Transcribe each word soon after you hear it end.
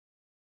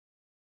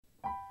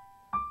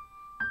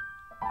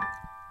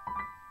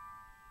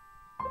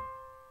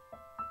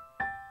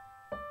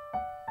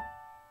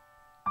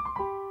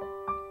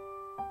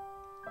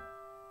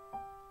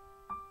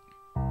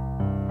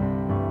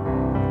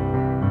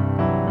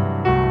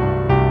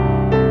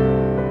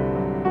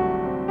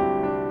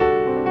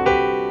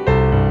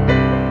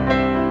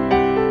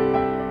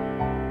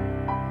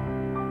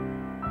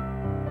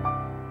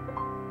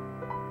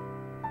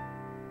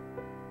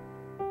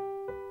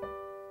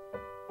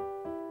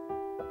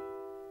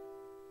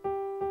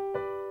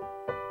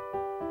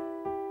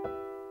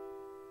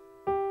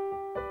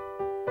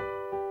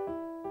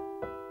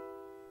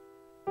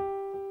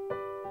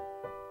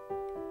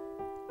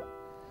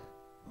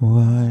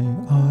Why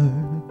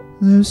are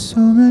there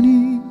so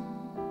many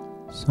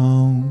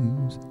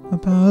songs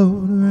about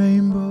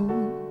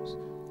rainbows,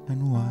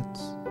 and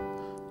what's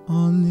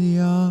on the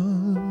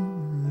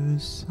other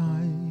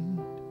side?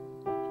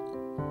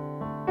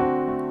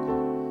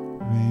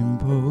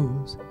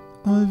 Rainbows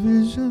are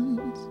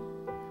visions,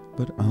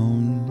 but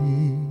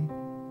only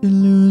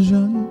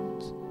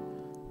illusions.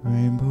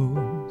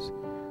 Rainbows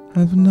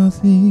have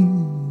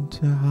nothing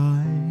to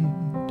hide.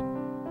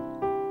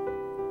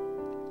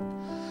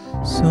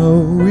 So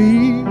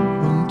we've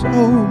been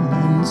told,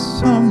 and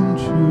some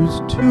choose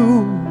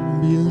to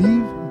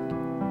believe it.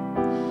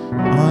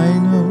 I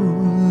know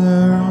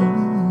they're on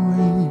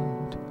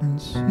wait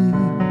and see.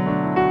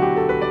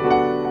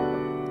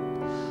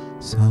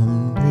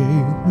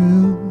 Someday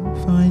we'll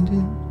find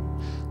it,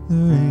 the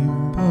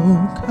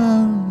rainbow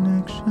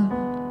connection,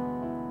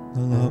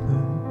 the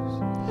lovers,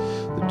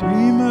 the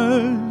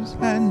dreamers,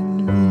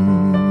 and me.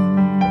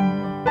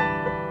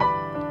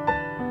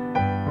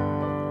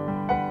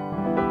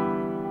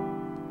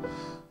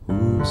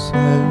 Who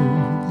said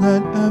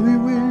that every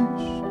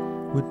wish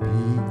would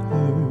be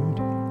heard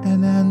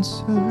and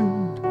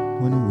answered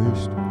when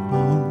wished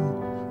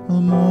on a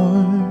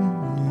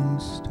morning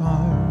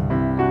star?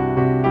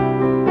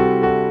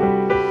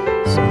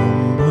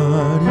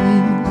 Somebody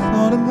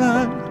thought of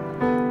that,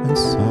 and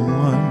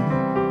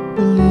someone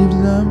believes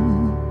them.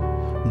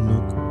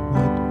 Look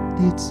what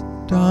it's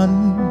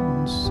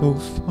done so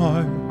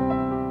far.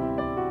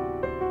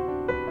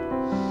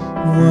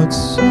 What's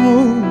so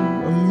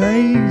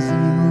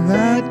amazing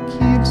that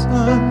keeps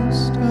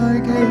us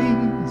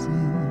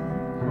stargazing?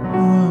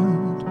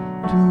 What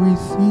do we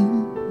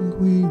think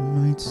we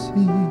might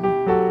see?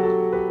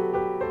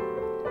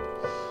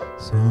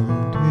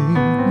 Someday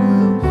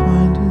we'll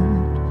find it,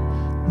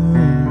 the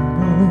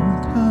rainbow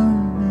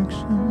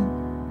connection,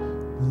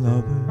 the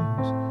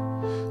lovers,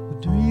 the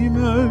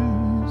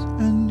dreamers,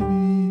 and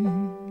me.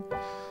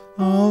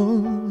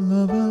 All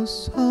of us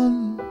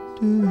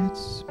under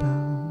its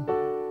spell.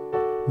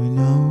 We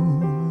know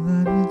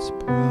that it's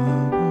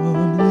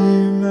probably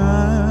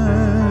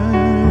magic.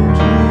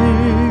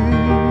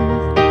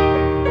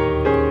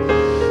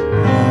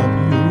 Have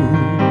you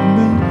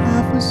been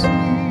half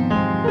asleep?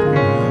 Have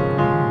you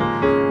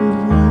heard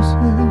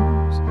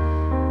voices?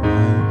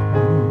 I've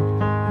heard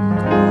them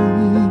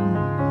calling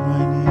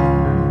my name.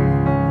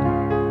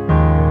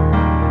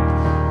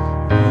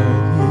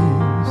 Are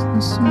these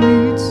the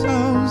sweet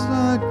sounds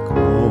that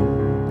call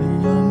the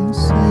young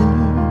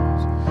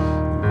sailors?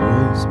 The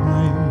voice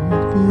might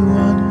be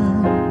one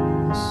and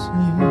the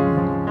same.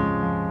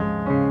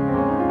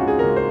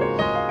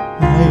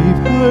 I've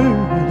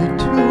heard it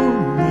too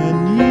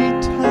many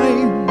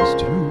times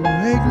to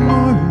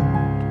ignore it.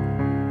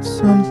 It's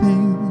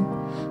something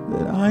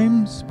that I'm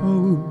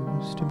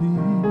supposed to be.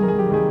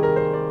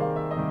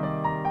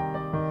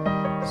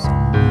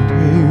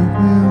 Someday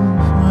we'll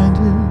find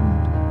it,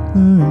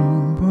 the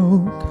rainbow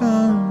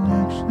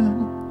connection,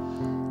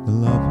 the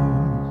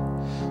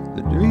lovers,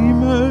 the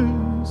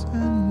dreamers,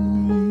 and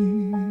me.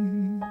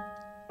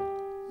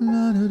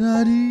 La da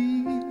da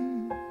dee,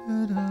 da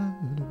da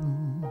do,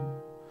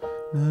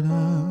 da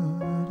da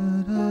da da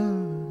da,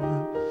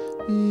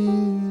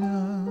 dee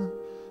da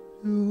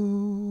do.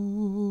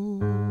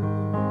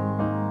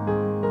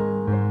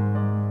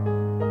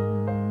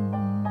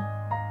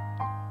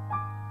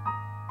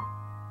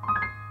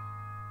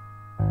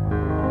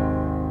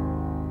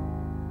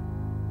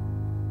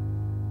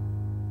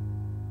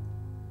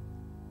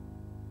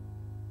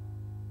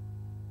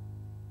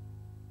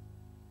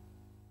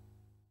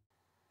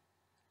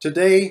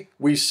 Today,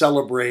 we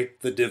celebrate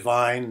the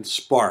divine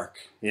spark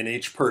in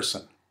each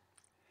person.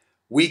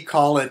 We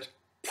call it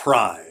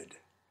pride,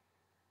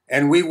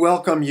 and we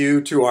welcome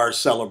you to our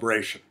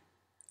celebration.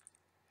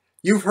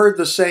 You've heard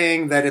the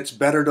saying that it's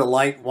better to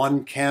light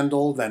one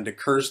candle than to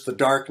curse the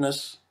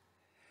darkness.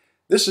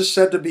 This is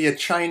said to be a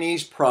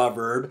Chinese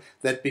proverb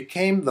that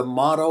became the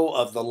motto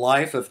of the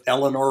life of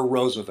Eleanor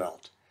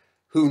Roosevelt,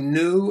 who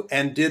knew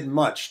and did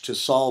much to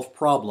solve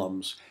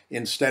problems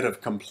instead of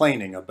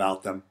complaining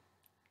about them.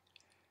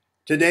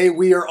 Today,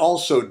 we are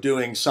also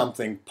doing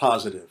something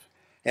positive,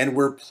 and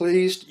we're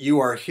pleased you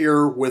are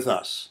here with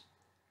us.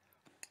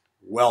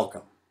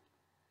 Welcome.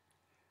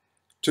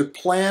 To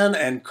plan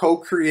and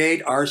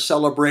co-create our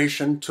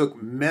celebration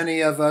took many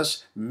of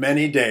us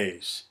many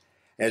days,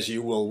 as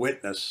you will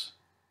witness,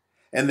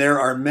 and there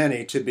are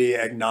many to be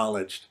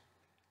acknowledged,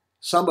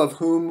 some of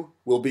whom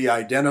will be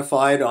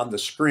identified on the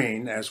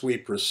screen as we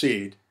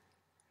proceed.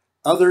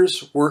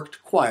 Others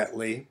worked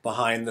quietly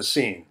behind the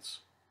scenes.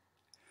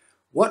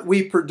 What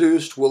we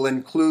produced will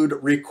include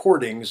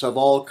recordings of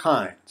all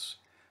kinds: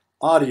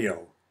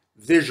 audio,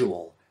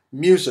 visual,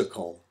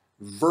 musical,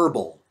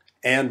 verbal,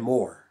 and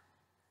more.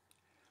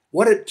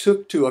 What it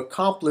took to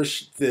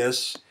accomplish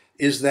this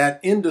is that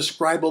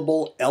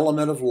indescribable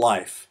element of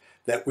life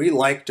that we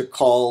like to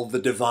call the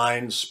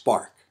divine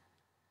spark.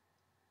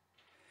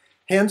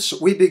 Hence,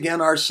 we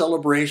begin our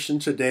celebration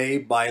today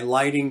by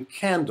lighting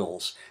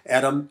candles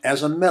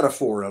as a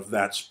metaphor of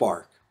that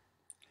spark.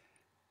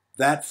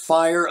 that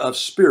fire of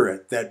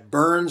spirit that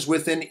burns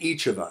within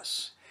each of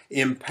us,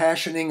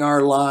 impassioning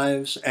our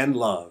lives and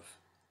love.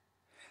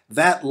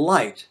 That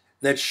light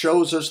that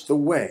shows us the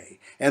way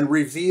and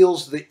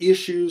reveals the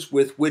issues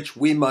with which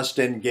we must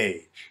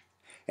engage,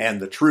 and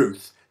the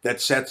truth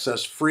that sets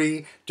us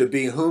free to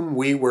be whom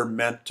we were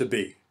meant to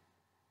be.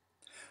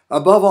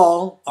 Above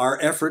all, our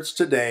efforts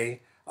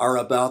today are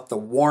about the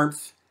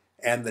warmth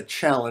and the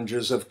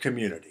challenges of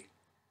community.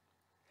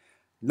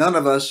 None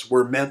of us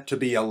were meant to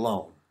be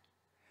alone,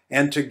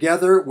 and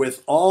together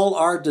with all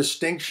our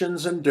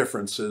distinctions and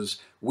differences,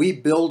 we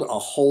build a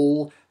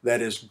whole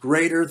that is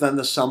greater than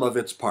the sum of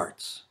its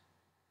parts.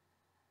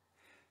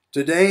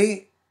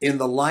 Today, in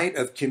the light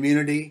of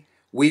community,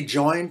 we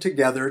join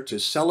together to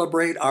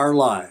celebrate our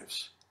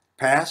lives,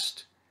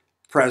 past,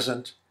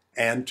 present,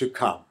 and to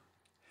come,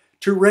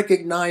 to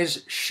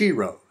recognize she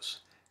rose,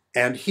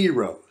 and he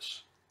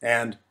rose,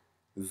 and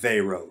they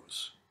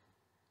rose.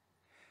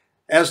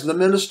 As the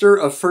minister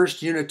of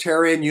First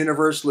Unitarian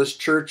Universalist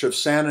Church of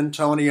San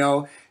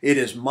Antonio, it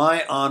is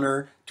my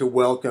honor to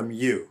welcome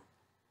you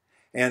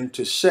and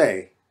to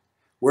say,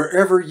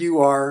 wherever you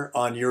are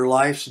on your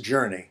life's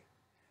journey,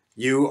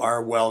 you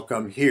are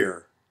welcome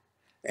here,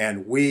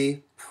 and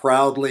we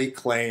proudly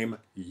claim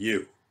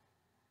you.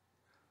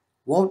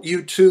 Won't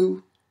you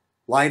too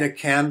light a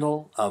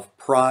candle of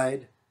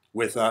pride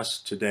with us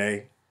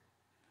today?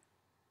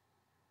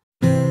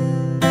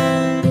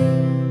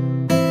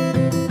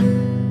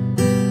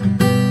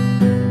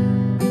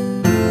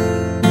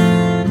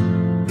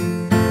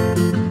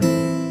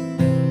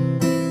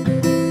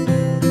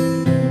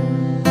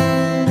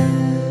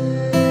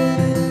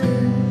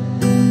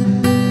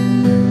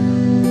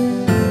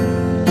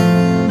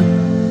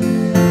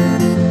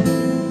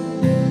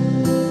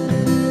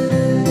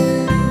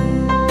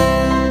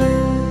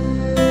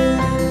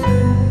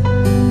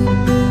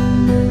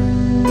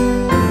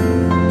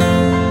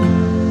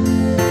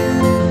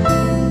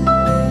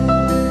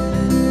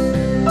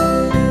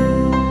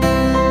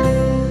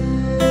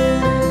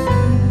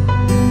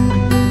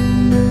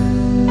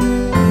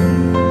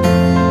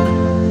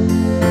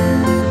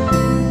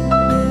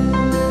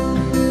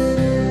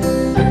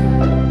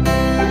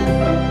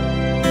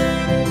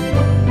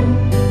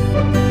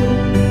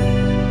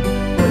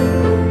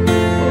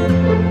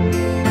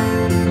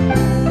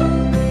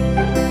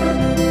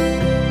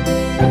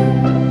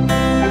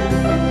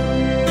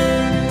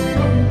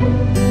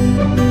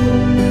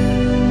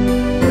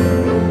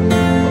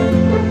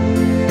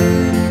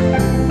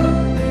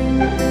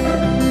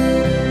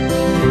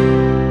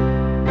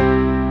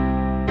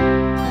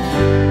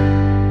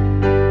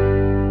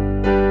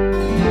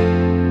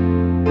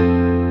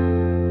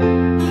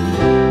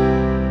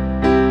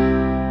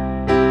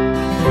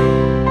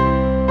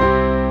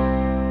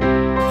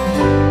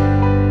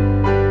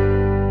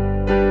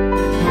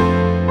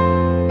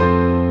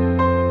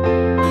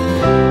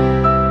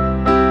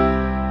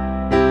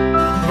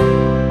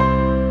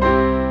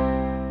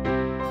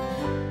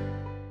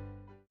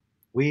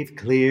 We've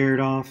cleared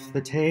off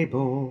the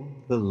table,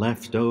 the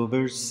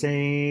leftovers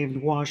saved,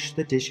 washed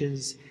the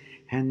dishes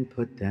and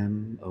put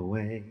them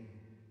away.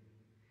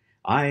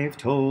 I've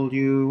told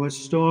you a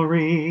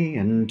story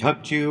and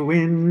tucked you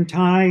in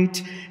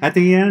tight at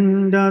the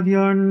end of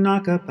your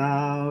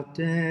knockabout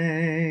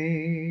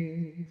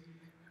day.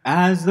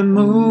 As the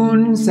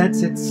moon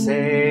sets its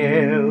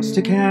sails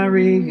to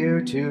carry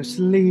you to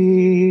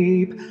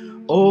sleep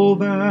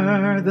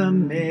over the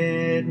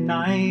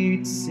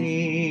midnight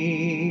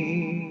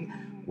sea,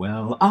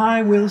 well,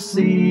 I will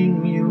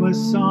sing you a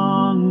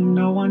song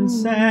no one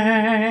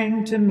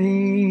sang to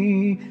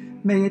me.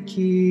 May it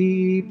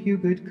keep you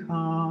good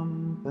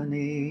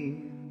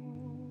company.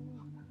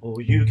 Oh,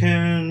 you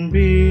can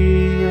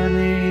be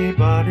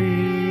anybody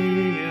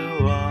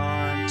you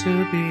want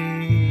to be.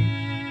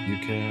 You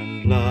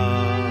can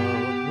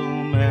love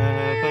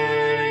whomever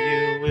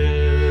you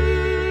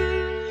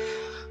will.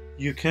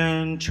 You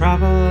can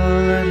travel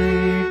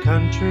any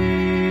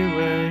country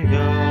where your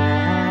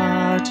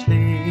heart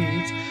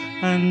leads,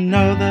 and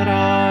know that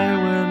I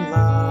will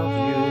love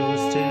you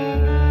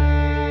still.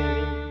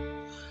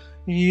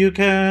 You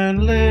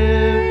can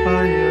live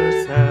by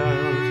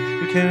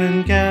yourself, you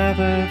can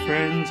gather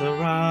friends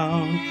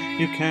around,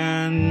 you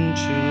can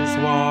choose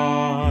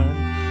one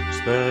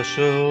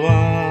special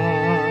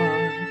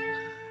one,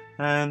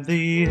 and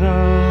the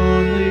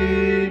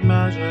only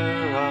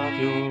measure of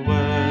your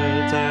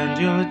words and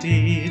your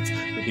deeds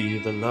will be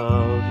the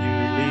love you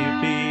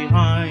leave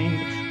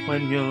behind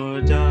when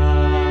you're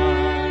done.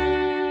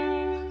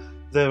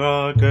 There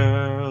are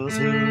girls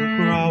who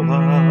grow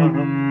up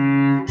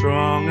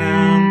strong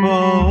and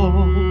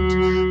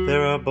bold.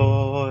 There are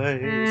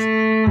boys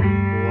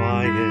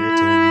quiet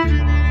and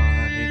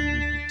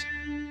kind.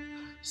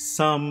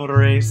 Some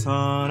race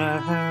on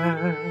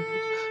ahead,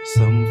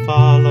 some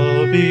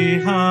follow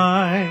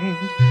behind.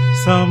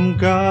 Some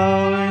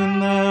go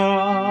in their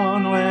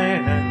own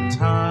way and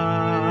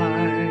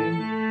time.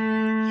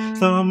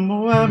 Some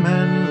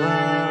women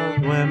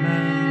love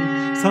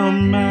women,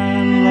 some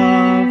men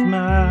love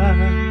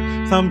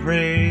men. Some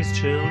praise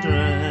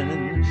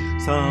children,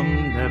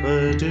 some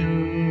never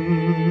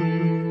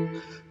do.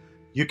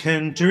 You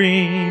can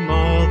dream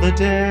all the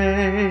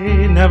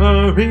day,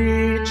 never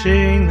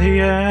reaching the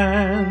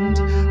end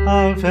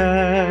of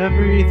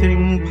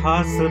everything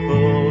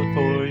possible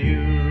for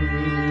you.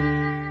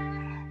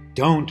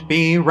 Don't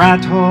be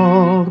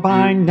rattled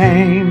by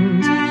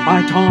names,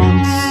 by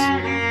taunts,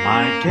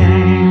 by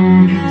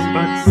games,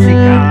 but seek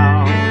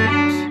out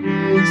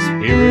the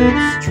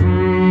Spirit's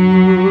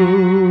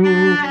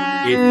true.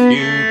 If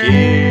you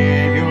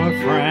give your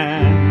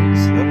friends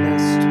the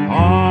best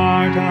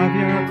part of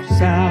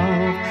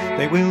yourself,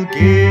 they will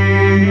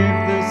give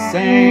the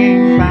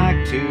same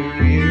back to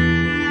you.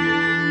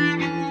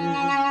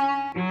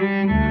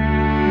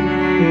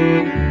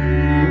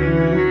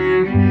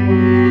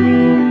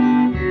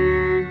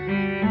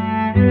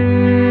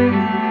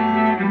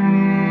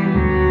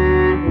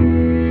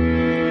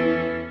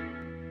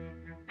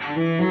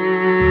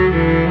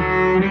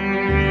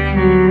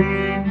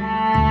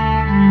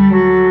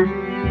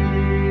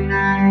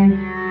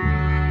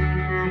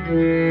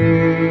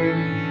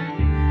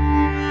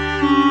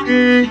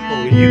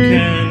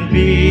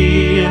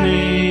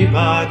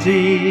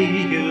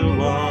 You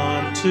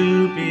want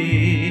to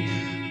be,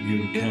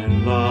 you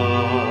can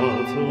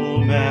love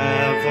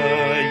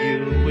whomever you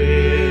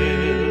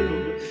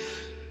will.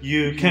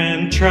 You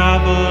can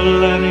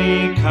travel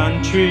any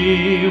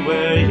country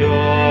where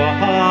your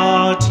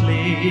heart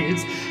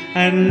leads,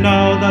 and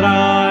know that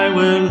I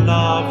will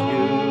love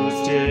you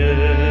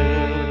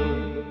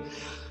still.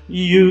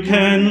 You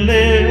can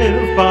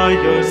live by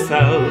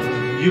yourself,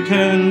 you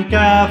can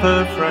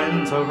gather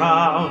friends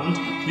around,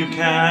 you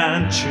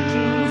can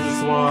choose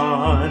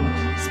one,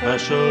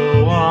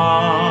 special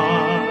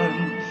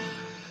one.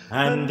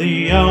 And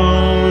the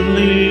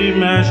only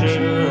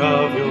measure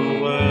of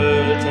your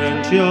words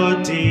and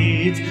your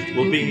deeds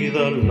will be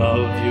the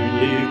love you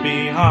leave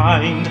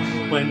behind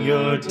when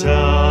you're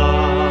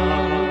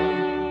done.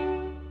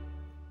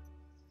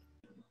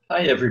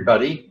 Hi,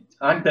 everybody.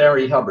 I'm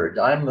Barry Hubbard.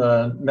 I'm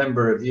a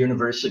member of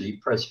University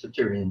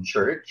Presbyterian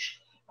Church.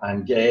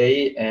 I'm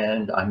gay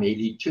and I'm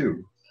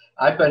 82.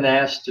 I've been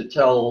asked to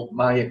tell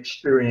my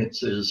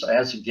experiences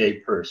as a gay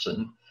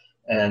person,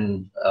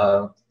 and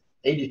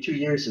 82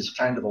 years is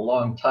kind of a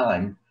long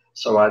time.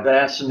 So I've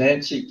asked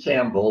Nancy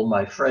Campbell,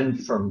 my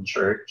friend from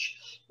church,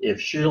 if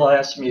she'll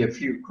ask me a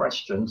few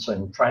questions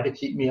and try to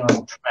keep me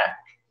on track.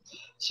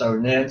 So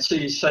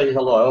Nancy, say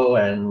hello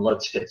and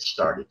let's get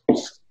started.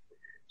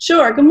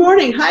 Sure. Good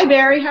morning. Hi,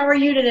 Barry. How are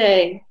you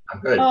today?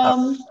 I'm good.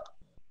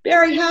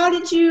 Barry, how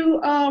did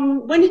you,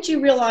 when did you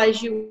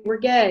realize you were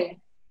gay?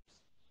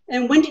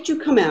 And when did you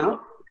come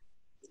out?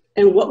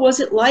 And what was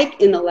it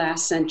like in the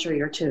last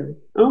century or two?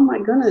 Oh my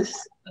goodness.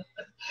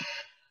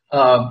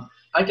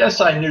 I guess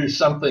I knew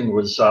something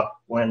was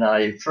up when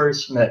I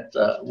first met,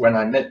 when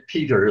I met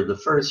Peter, the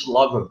first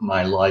love of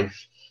my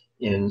life,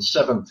 in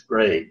 7th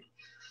grade.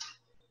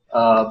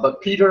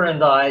 But Peter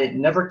and I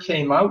never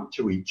came out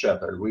to each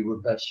other. We were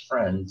best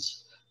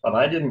friends, but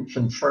I didn't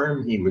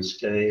confirm he was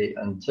gay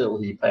until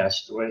he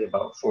passed away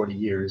about 40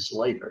 years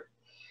later.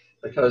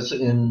 Because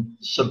in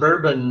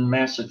suburban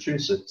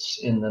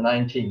Massachusetts in the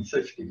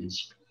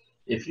 1950s,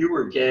 if you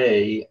were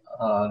gay,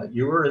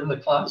 you were in the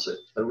closet.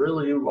 There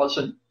really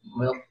wasn't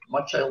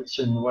much else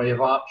in the way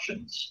of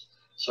options.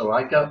 So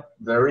I got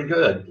very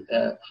good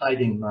at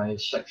hiding my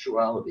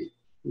sexuality.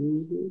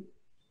 Mm-hmm.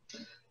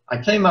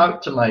 I came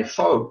out to my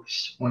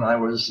folks when I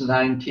was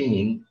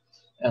 19,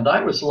 and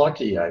I was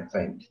lucky, I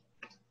think.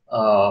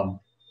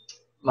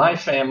 My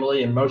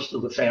family and most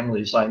of the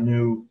families I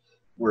knew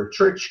were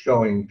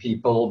church-going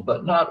people,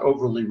 but not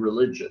overly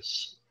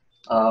religious.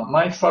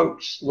 My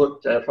folks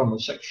looked at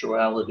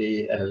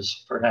homosexuality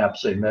as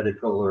perhaps a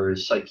medical or a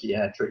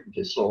psychiatric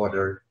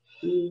disorder,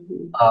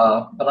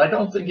 but I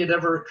don't think it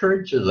ever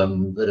occurred to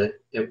them that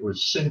it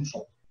was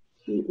sinful.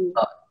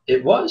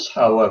 It was,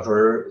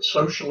 however,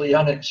 socially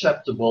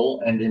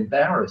unacceptable and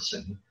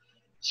embarrassing.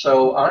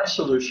 So our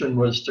solution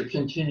was to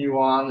continue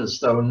on as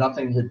though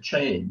nothing had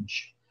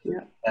changed.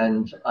 Yeah.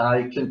 And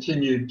I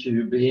continued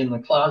to be in the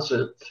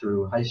closet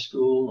through high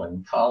school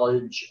and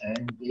college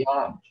and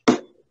beyond.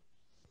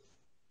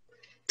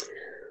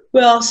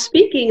 Well,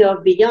 speaking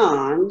of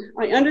beyond,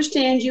 I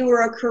understand you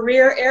were a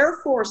career Air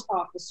Force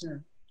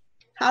officer.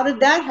 How did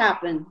that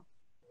happen?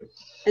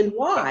 And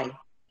why?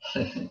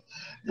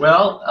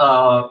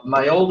 Well,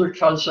 my older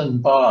cousin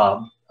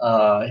Bob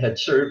had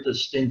served a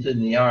stint in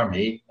the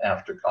Army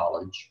after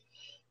college.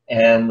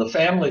 And the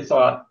family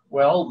thought,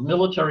 well,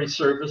 military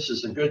service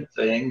is a good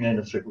thing. And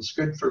if it was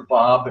good for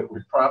Bob, it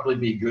would probably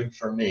be good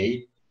for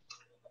me.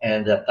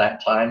 And at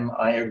that time,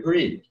 I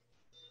agreed.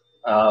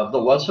 There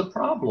was a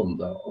problem,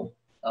 though.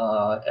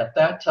 At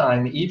that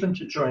time, even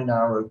to join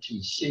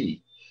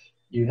ROTC,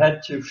 you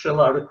had to fill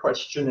out a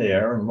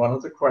questionnaire. And one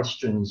of the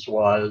questions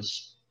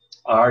was,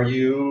 are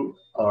you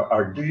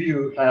or do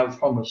you have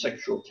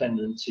homosexual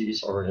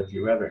tendencies, or have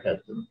you ever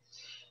had them?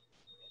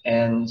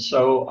 And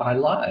so I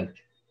lied.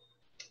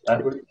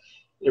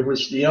 It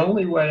was the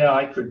only way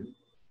I could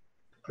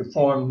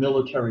perform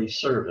military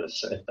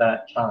service at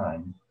that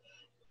time.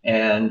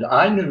 And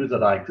I knew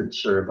that I could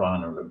serve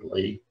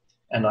honorably,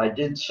 and I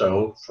did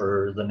so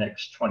for the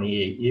next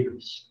 28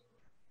 years.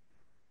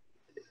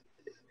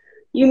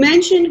 You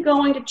mentioned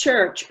going to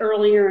church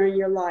earlier in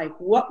your life.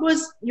 What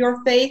was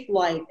your faith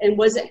like? And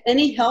was it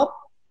any help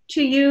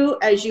to you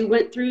as you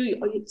went through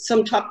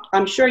some tough,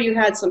 I'm sure you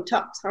had some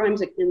tough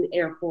times in the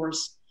Air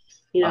Force,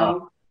 you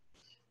know?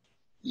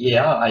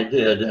 Yeah, I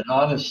did. And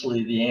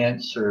honestly, the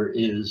answer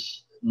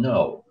is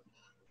no.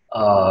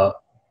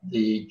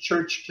 The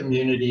church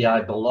community I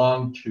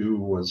belonged to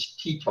was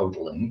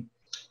teetotaling.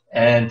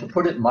 And to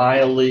put it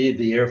mildly,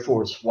 the Air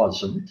Force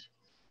wasn't.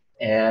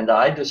 And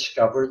I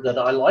discovered that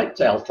I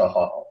liked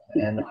alcohol.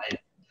 And I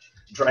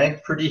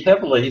drank pretty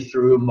heavily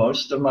through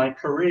most of my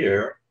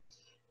career.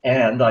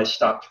 And I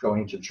stopped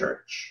going to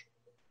church.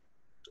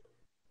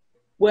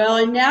 Well,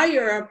 and now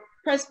you're a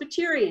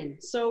Presbyterian.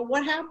 So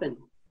what happened?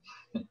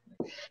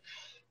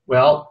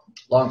 Well,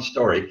 long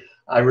story.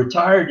 I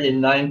retired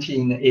in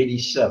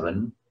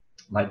 1987.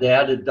 My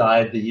dad had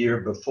died the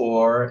year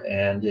before,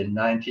 and in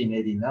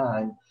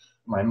 1989,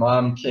 my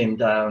mom came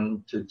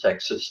down to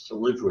Texas to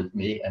live with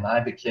me, and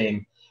I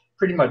became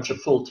pretty much a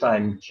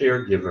full-time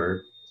caregiver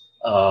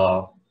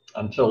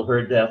until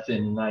her death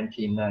in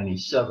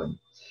 1997.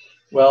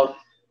 Well,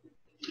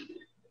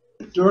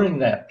 during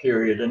that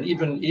period, and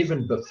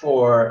even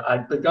before,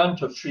 I'd begun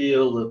to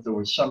feel that there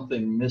was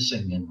something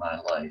missing in my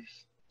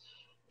life.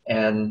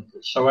 And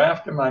so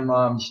after my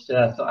mom's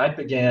death, I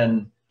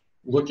began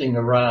looking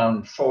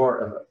around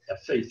for a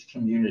faith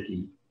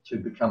community to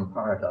become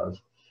part of.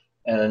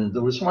 And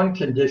there was one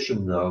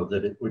condition, though,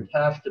 that it would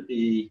have to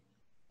be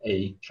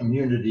a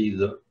community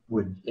that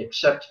would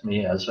accept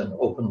me as an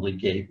openly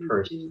gay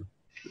person.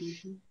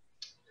 Mm-hmm.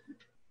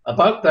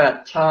 About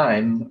that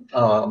time,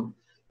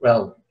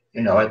 well,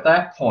 you know, at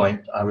that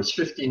point, I was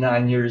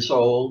 59 years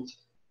old,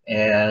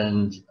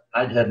 and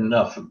I'd had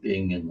enough of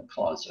being in the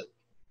closet.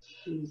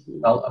 Mm-hmm.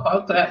 Well,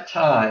 about that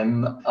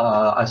time,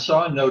 I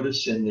saw a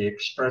notice in the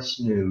Express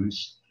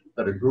News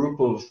that a group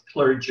of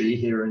clergy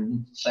here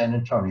in San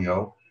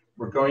Antonio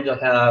were going to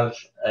have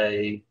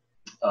a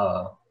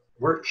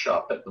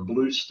workshop at the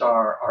Blue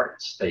Star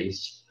Art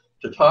Space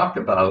to talk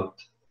about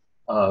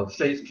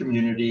faith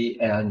community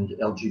and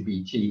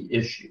LGBT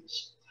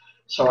issues.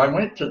 So I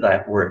went to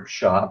that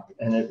workshop,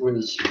 and it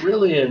was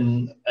really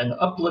an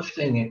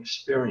uplifting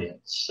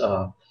experience.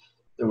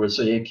 There was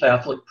a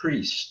Catholic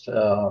priest,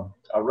 a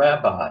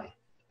rabbi.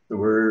 There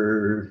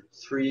were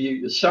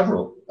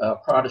several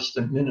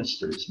Protestant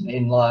ministers,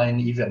 mainline,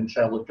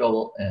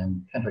 evangelical,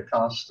 and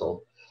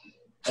Pentecostal.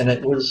 And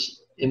it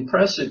was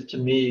impressive to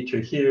me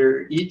to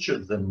hear each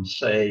of them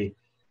say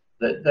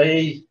that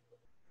they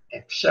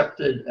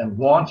accepted and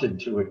wanted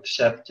to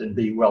accept and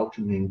be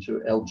welcoming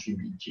to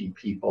LGBT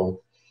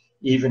people,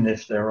 even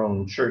if their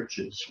own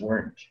churches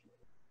weren't.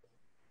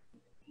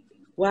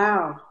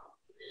 Wow.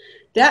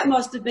 That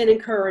must have been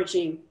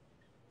encouraging,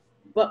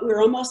 but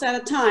we're almost out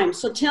of time.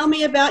 So tell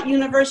me about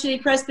University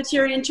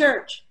Presbyterian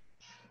Church.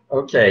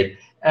 Okay,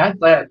 at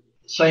that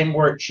same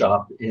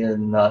workshop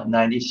in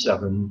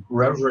 97,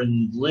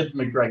 Reverend Liv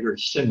McGregor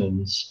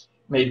Simmons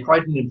made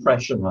quite an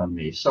impression on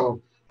me.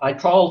 So I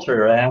called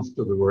her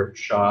after the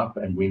workshop,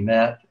 and we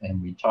met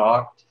and we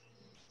talked.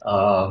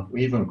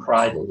 We even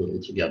cried a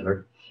little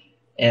together.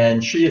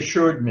 And she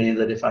assured me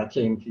that if I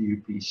came to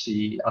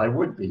UPC, I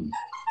would be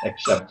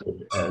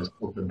accepted as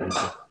open gay.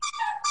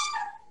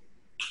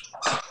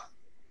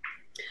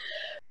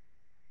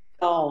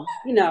 Oh,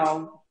 you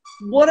know,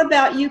 what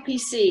about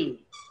UPC?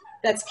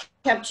 That's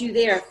kept you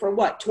there for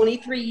what,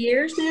 23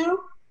 years now?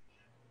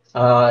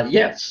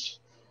 Yes.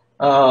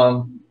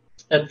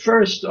 At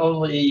first,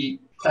 only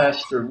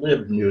Pastor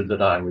Liv knew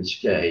that I was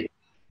gay.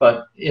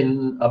 But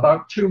in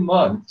about 2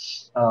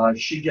 months,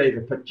 she gave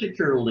a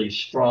particularly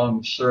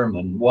strong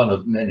sermon, one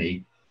of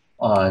many,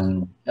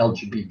 on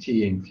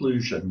LGBT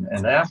inclusion.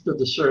 And after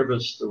the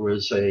service, there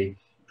was a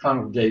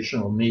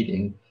congregational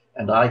meeting,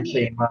 and I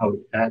came out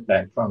at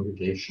that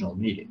congregational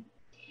meeting.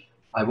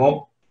 I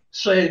won't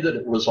say that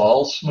it was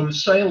all smooth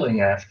sailing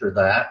after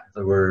that.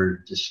 There were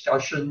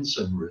discussions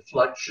and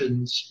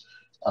reflections.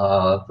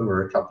 There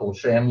were a couple of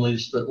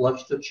families that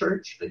left the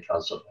church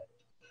because of it.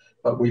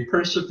 But we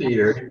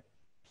persevered.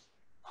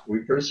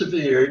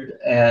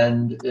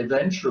 And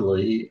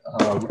eventually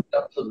we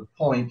got to the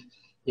point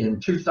in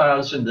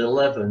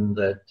 2011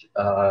 that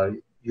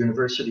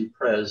University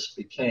Pres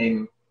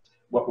became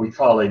what we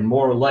call a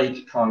more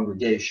light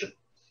congregation.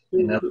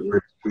 In other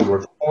words, we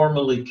were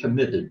formally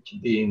committed to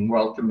being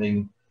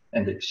welcoming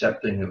and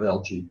accepting of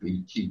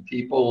LGBT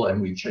people, and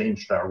we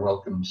changed our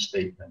welcome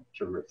statement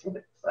to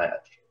reflect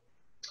that.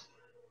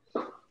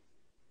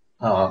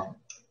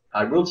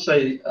 I will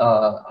say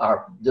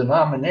our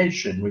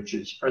denomination, which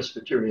is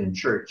Presbyterian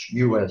Church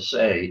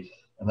USA,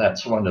 and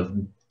that's one of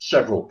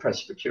several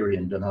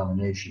Presbyterian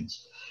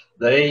denominations,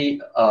 they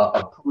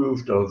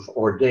approved of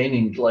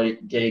ordaining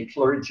gay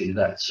clergy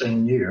that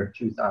same year,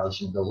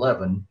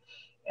 2011,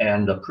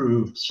 and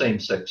approved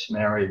same-sex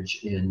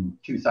marriage in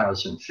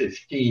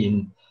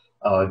 2015,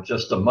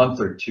 just a month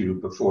or two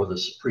before the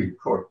Supreme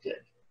Court did.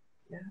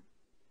 Yeah.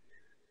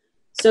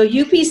 So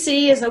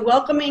UPC is a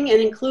welcoming and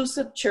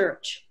inclusive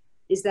church.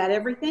 Is that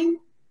everything?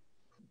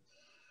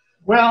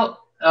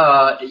 Well,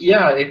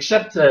 yeah,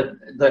 except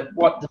that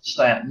what does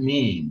that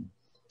mean?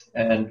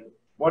 And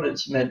what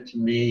it's meant to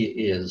me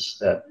is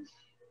that,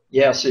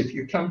 yes, if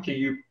you come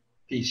to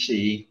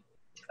UPC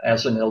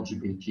as an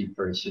LGBT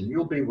person,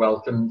 you'll be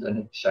welcomed and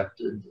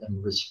accepted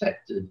and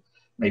respected,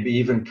 maybe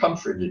even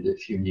comforted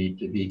if you need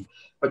to be,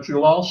 but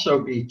you'll also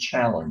be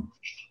challenged.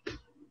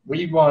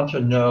 We want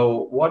to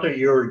know, what are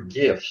your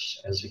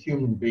gifts as a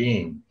human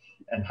being,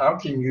 and how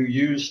can you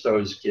use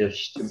those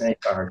gifts to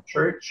make our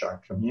church, our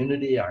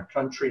community, our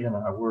country, and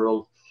our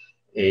world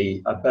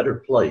a better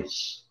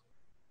place?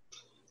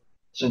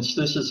 Since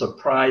this is a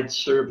Pride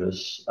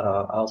service,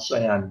 I'll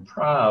say I'm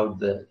proud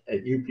that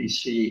at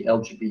UPC,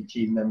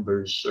 LGBT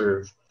members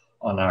serve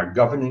on our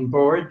governing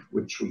board,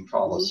 which we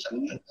call a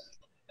section,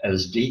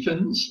 as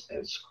deacons,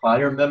 as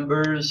choir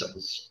members,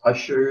 as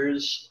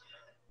ushers,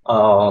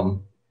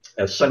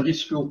 as Sunday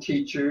school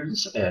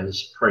teachers,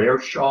 as prayer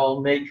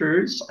shawl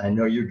makers. I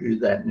know you do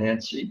that,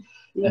 Nancy,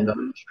 and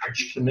the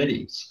church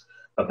committees.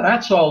 But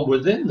that's all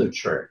within the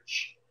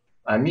church.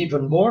 I'm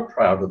even more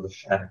proud of the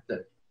fact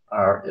that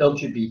our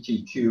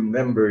LGBTQ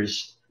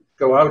members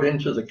go out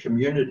into the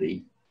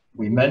community.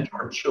 We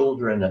mentor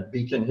children at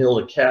Beacon Hill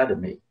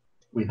Academy.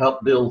 We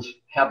help build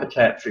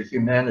Habitat for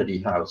Humanity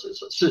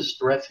houses,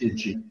 assist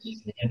refugees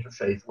in the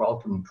Interfaith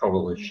Welcome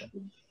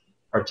Coalition,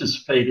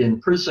 participate in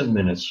prison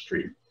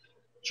ministry,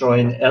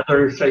 join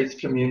other faith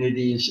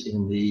communities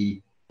in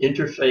the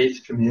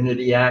Interfaith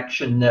Community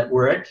Action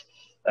Network.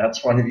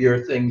 That's one of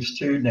your things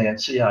too,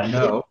 Nancy, I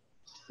know.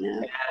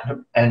 Yeah.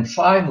 And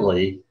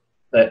finally,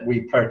 that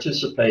we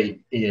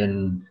participate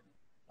in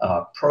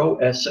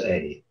PRO-SA,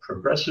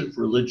 Progressive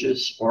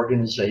Religious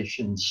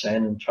Organization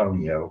San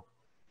Antonio,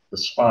 the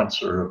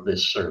sponsor of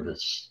this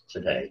service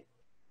today.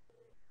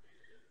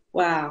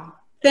 Wow.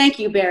 Thank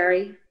you,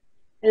 Barry.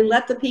 And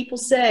let the people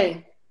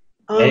say,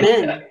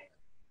 Amen. Amen.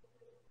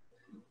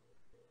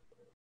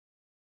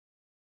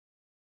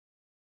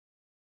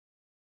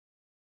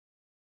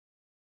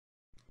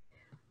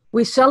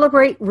 We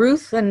celebrate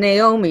Ruth and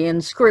Naomi in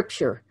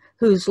Scripture,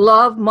 whose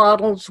love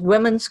models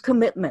women's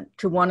commitment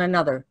to one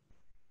another.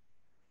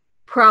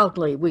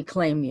 Proudly, we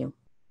claim you.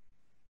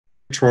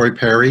 Troy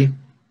Perry,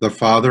 the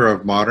father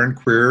of modern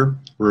queer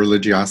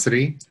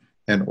religiosity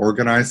and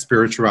organized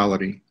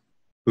spirituality,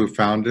 who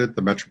founded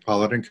the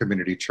Metropolitan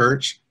Community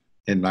Church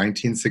in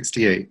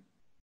 1968.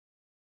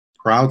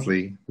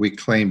 Proudly, we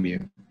claim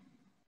you.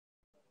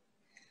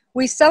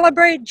 We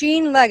celebrate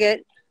Jean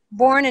Leggett,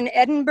 born in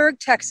Edinburgh,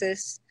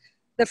 Texas,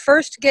 the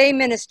first gay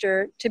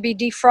minister to be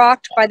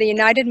defrocked by the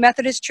United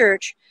Methodist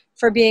Church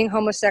for being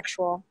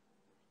homosexual.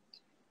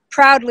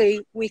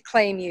 Proudly, we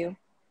claim you.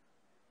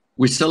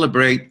 We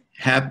celebrate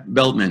Hap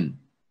Beltman,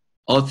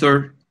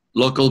 author,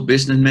 local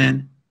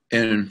businessman,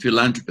 and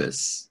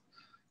philanthropist,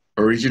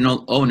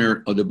 original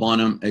owner of the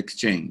Bonham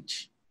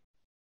Exchange.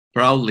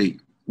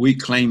 Proudly, we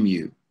claim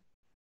you.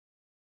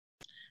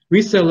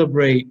 We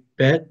celebrate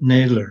Beth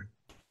Naylor,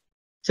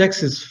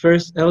 Texas'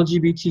 first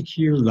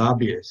LGBTQ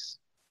lobbyist.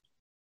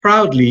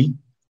 Proudly,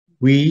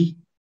 we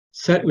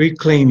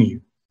claim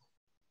you.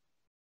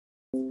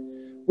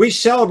 We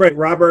celebrate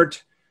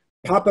Robert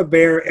Papa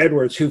Baer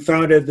Edwards, who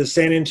founded the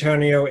San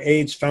Antonio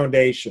AIDS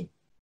Foundation.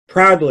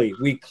 Proudly,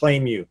 we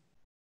claim you.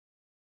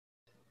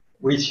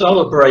 We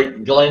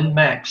celebrate Glenn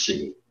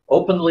Maxey,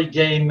 openly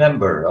gay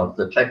member of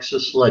the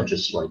Texas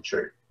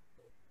Legislature.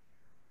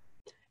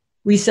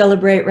 We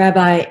celebrate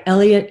Rabbi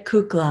Elliot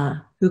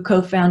Kukla, who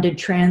co-founded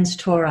Trans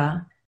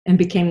Torah and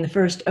became the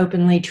first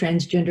openly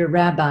transgender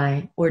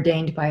rabbi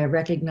ordained by a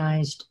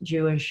recognized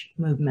Jewish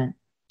movement.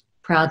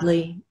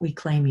 Proudly, we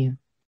claim you.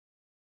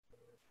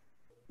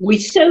 We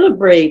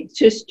celebrate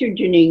Sister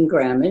Janine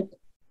Grammett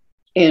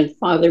and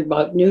Father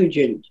Bob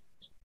Nugent,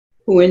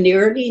 who in the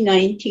early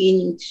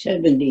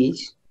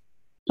 1970s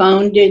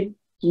founded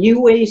New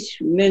Ways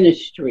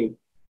Ministry,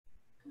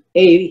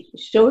 a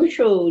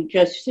social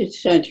justice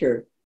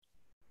center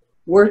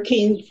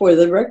working for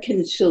the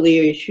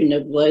reconciliation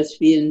of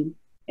lesbian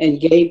and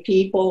gay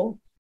people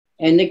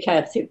and the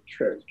Catholic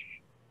Church.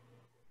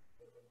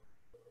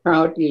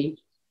 Proudly,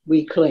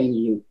 we claim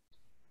you.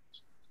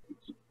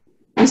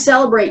 We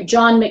celebrate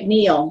John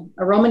McNeil,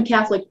 a Roman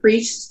Catholic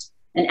priest,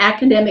 an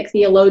academic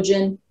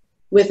theologian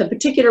with a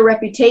particular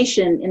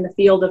reputation in the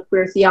field of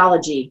queer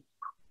theology,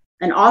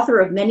 an author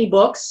of many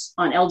books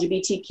on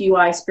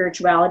LGBTQI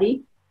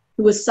spirituality,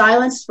 who was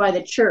silenced by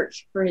the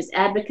church for his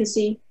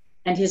advocacy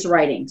and his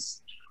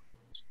writings.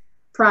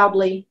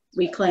 Proudly,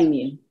 we claim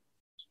you.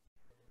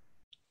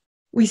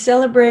 We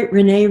celebrate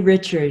Renee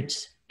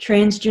Richards,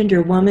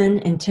 transgender woman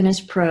and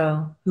tennis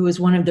pro, who was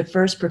one of the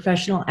first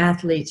professional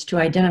athletes to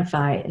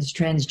identify as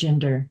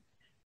transgender.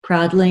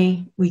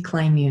 Proudly, we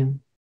claim you.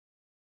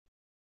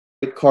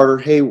 Carter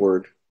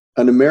Hayward,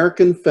 an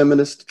American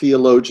feminist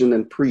theologian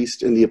and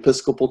priest in the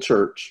Episcopal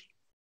Church.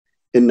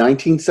 In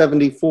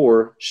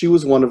 1974, she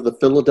was one of the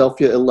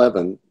Philadelphia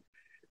 11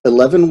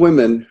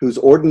 women whose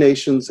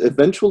ordinations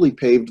eventually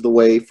paved the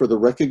way for the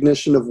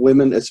recognition of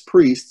women as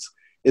priests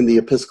in the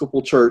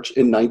Episcopal Church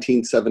in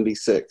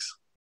 1976.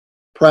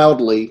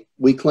 Proudly,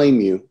 we claim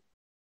you.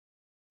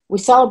 We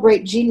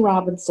celebrate Gene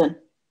Robinson.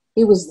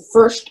 He was the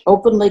first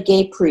openly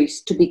gay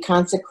priest to be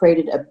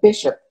consecrated a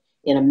bishop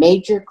in a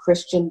major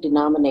Christian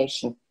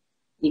denomination,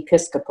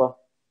 Episcopal.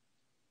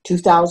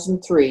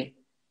 2003.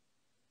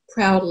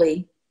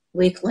 Proudly,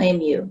 we claim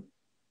you.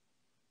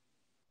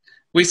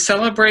 We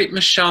celebrate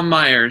Michelle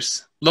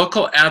Myers,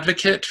 local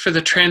advocate for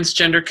the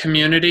transgender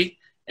community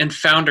and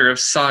founder of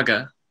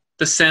SAGA,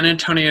 the San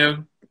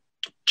Antonio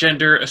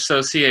Gender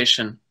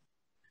Association.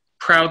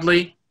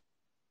 Proudly,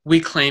 we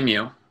claim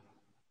you.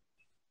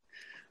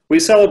 We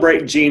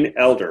celebrate Jean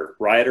Elder,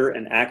 writer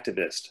and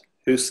activist,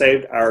 who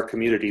saved our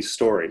community's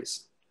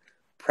stories.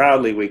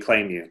 Proudly, we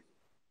claim you.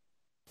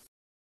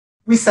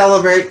 We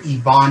celebrate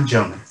Yvonne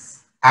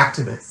Jonas,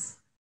 activist,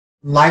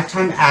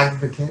 lifetime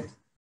advocate,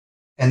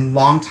 and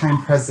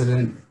longtime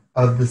president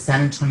of the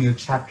San Antonio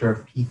chapter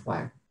of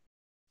PFLAG.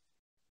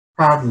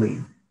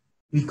 Proudly,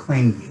 we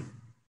claim you.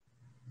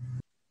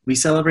 We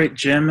celebrate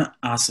Jim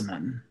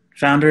Osman,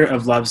 founder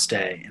of Love's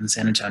Day in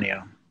San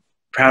Antonio.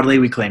 Proudly,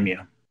 we claim you.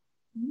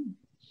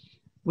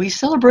 We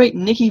celebrate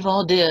Nikki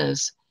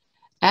Valdez,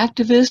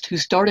 activist who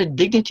started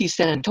Dignity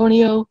San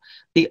Antonio,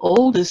 the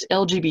oldest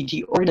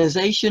LGBT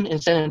organization in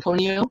San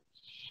Antonio,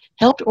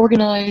 helped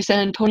organize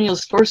San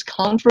Antonio's first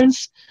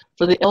conference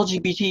for the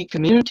LGBT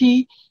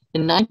community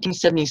in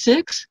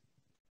 1976,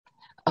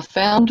 a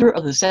founder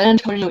of the San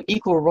Antonio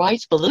Equal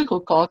Rights Political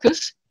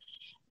Caucus,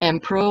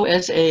 and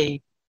Pro-SA,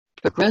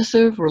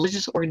 Progressive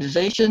Religious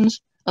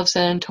Organizations of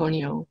San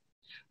Antonio.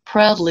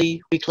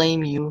 Proudly, we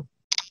claim you.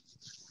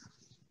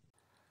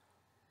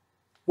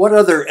 What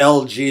other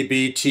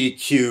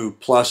LGBTQ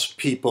plus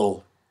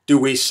people do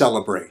we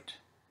celebrate?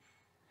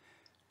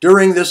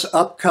 During this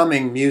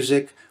upcoming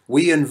music,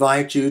 we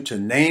invite you to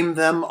name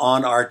them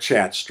on our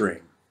chat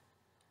stream.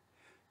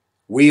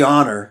 We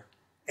honor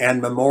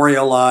and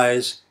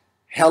memorialize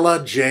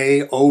Hella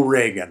J.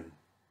 O'Regan,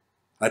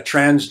 a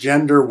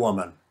transgender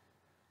woman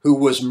who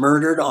was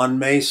murdered on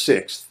May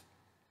 6th,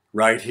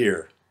 right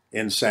here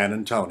in San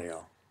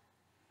Antonio.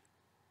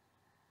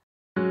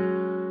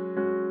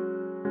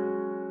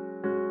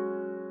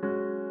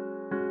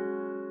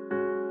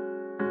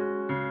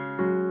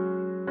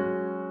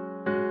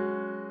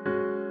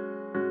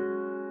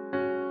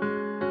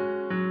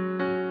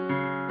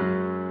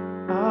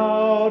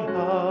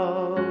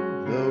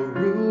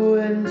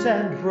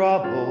 And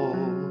rubble,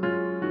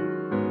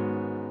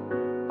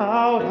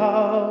 out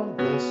of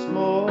the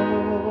smoke,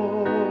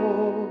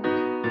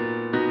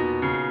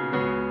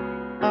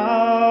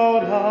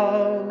 out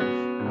of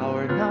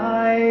our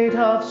night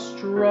of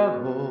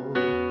struggle,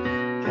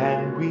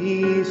 can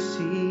we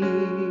see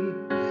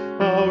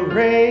a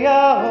ray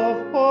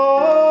of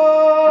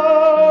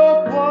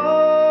hope,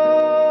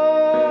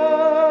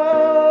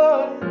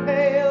 one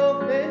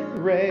pale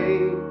thin ray,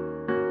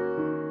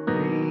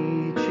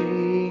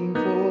 reaching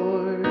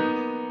for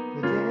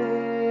the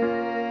day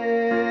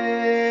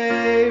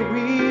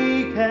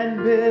we can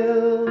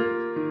build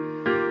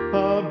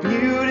a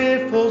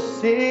beautiful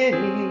city.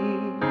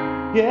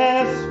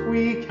 Yes,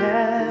 we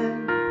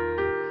can.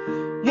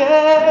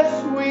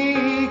 Yes, we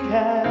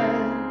can.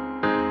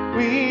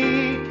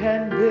 We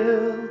can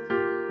build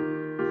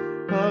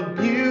a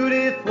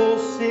beautiful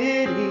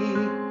city,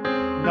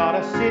 not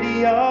a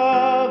city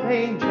of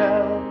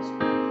angels,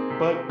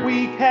 but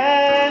we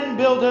can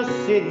build a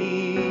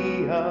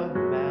city of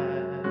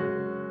man.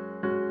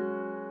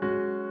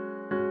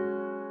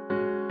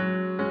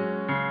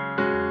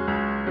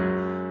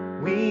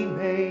 We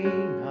may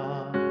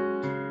not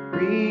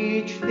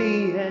reach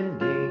the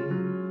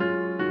ending,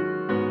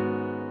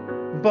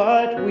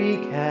 but we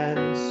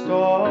can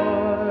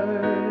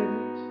start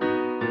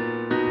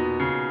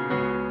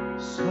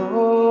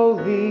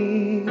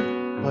slowly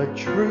but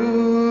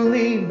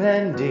truly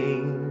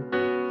mending,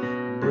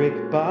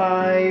 brick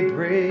by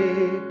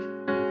brick,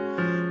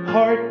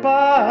 heart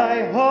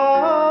by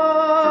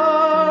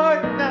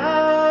heart.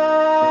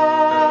 Now,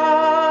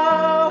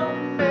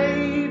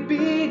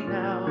 maybe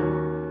now,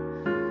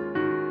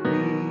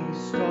 we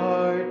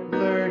start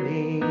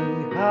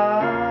learning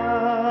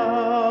how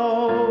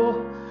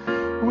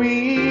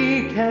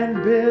we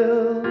can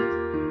build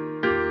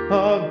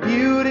a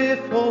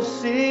beautiful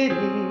city.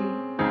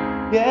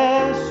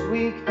 Yes,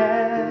 we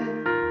can.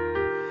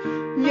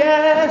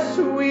 Yes,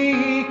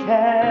 we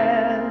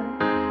can.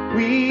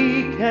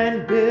 We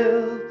can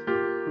build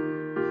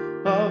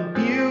a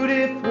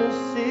beautiful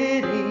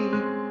city,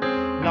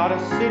 not a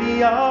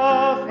city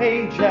of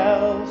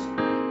angels,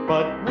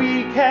 but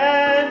we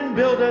can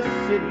build a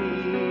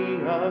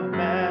city of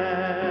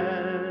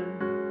man.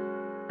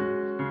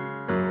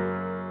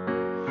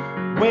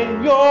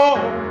 When your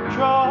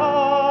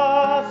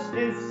trust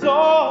is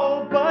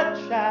all but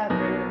shattered,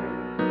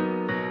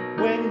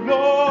 when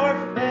your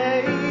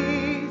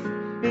faith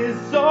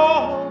is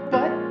all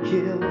but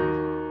killed,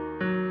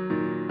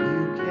 you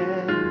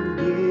can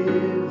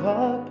give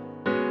up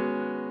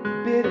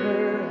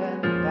bitter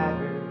and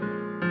battered,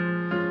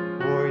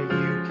 or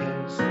you can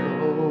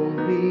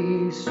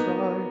slowly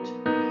start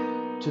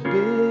to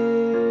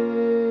build.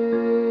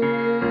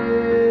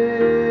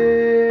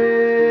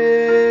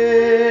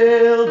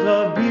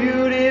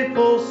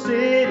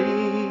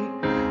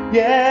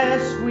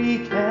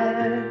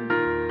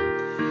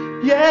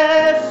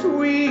 Yes,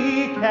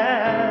 we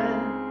can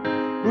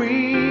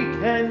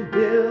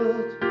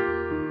build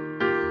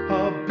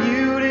a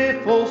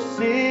beautiful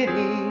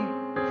city,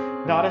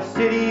 not a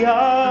city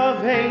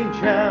of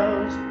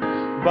angels,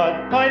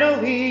 but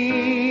finally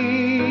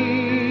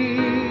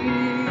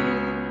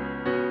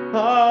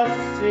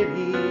a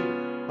city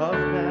of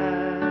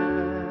man.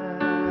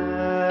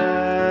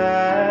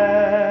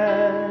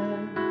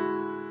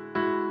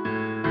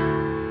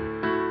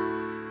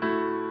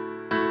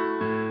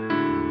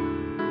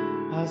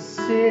 A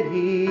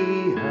city of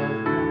man.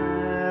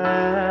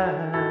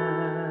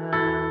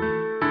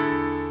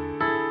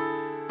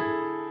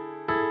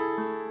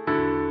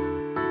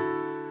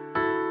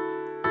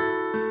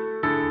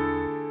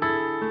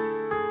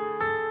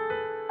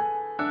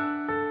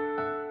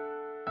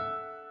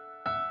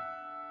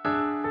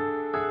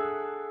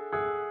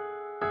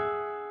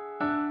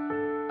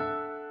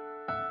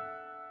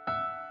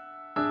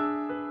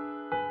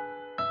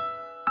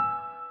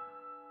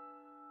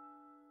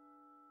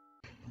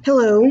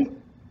 Hello,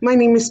 my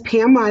name is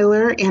Pam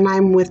Myler, and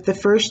I'm with the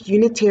First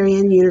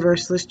Unitarian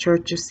Universalist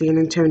Church of San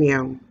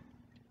Antonio.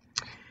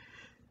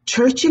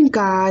 Church and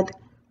God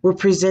were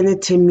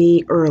presented to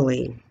me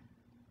early.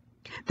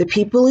 The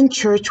people in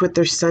church with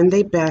their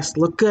Sunday best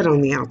look good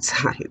on the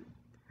outside.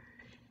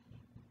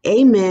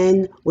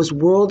 Amen was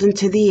whirled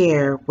into the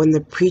air when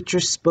the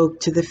preacher spoke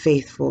to the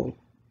faithful.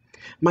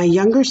 My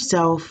younger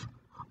self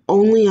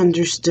only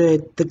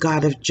understood the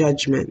God of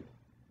judgment.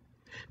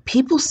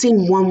 People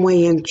seemed one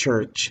way in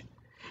church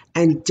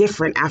and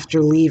different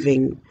after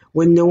leaving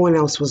when no one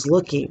else was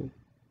looking.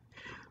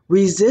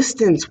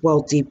 Resistance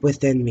welled deep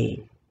within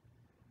me.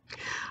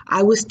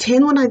 I was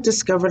 10 when I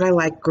discovered I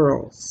liked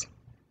girls.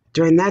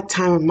 During that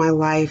time of my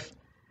life,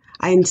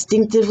 I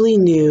instinctively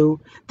knew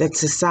that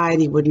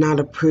society would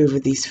not approve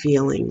of these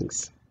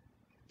feelings.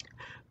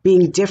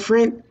 Being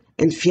different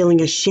and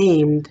feeling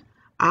ashamed,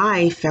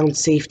 I found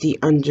safety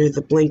under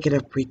the blanket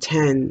of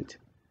pretend.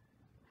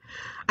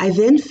 I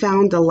then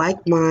found a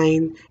like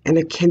mind and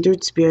a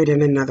kindred spirit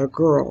in another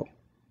girl.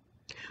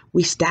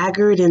 We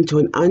staggered into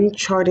an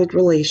uncharted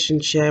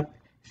relationship,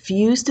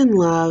 fused in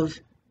love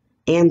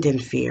and in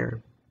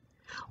fear.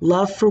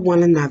 Love for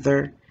one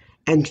another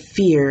and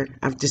fear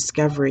of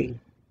discovery.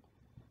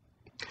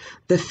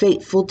 The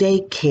fateful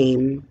day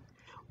came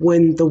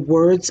when the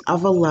words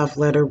of a love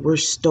letter were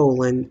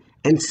stolen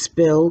and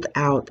spilled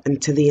out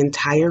into the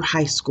entire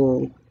high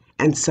school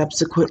and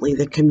subsequently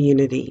the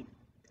community.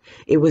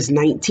 It was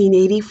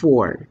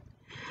 1984,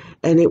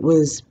 and it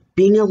was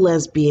being a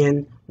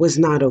lesbian was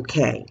not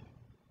okay.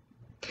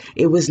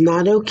 It was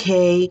not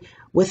okay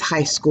with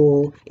high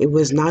school. It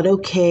was not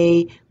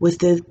okay with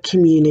the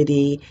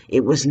community.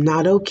 It was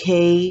not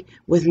okay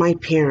with my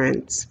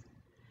parents.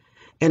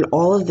 And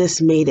all of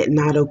this made it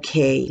not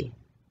okay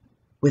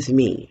with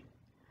me.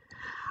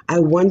 I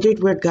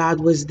wondered where God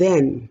was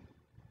then.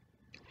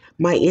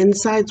 My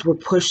insides were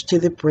pushed to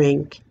the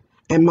brink,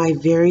 and my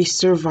very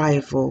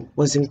survival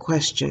was in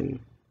question.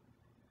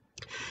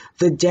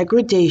 The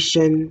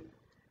degradation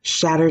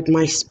shattered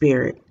my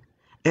spirit,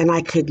 and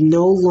I could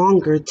no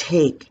longer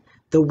take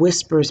the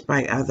whispers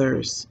by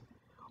others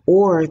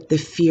or the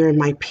fear in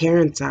my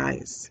parents'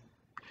 eyes.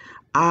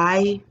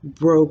 I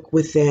broke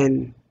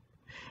within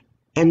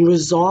and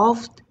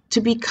resolved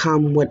to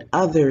become what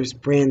others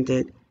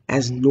branded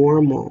as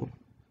normal.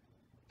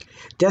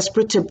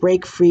 Desperate to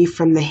break free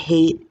from the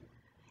hate,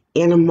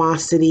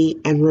 animosity,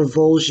 and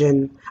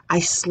revulsion, I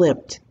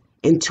slipped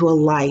into a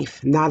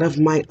life not of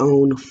my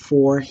own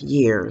for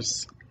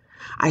years.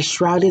 I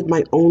shrouded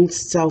my own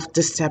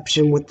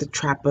self-deception with the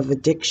trap of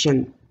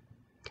addiction.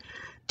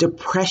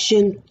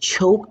 Depression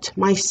choked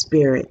my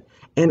spirit,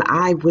 and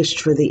I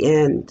wished for the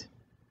end.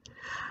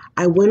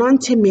 I went on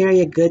to marry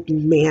a good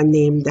man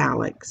named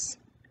Alex.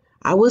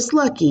 I was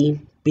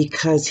lucky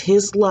because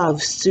his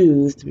love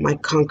soothed my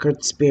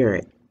conquered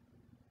spirit.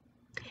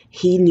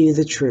 He knew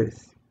the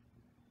truth.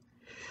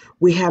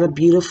 We had a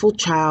beautiful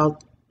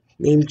child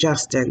named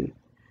Justin.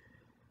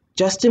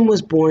 Justin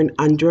was born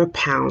under a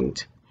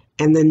pound,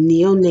 and the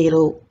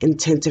neonatal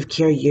intensive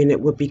care unit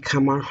would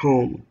become our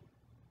home.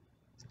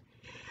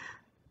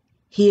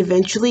 He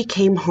eventually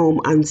came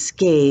home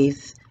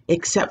unscathed,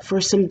 except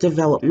for some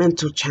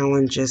developmental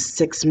challenges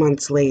 6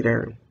 months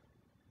later.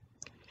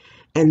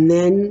 And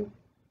then,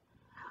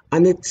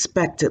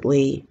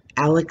 unexpectedly,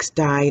 Alex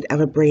died of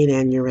a brain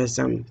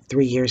aneurysm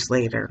 3 years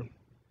later.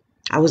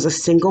 I was a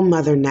single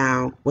mother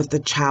now with a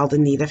child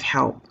in need of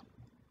help.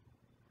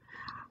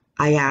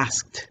 I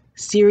asked,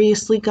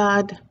 "Seriously,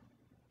 God?"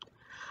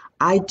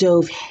 I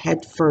dove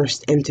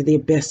headfirst into the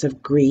abyss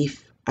of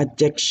grief,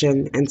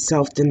 addiction, and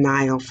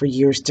self-denial for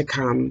years to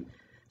come.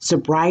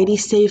 Sobriety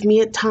saved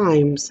me at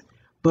times,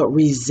 but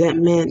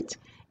resentment,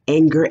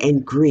 anger,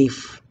 and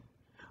grief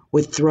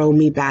would throw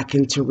me back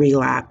into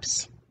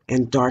relapse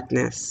and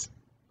darkness.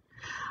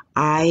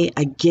 I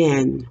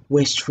again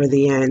wished for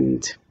the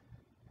end.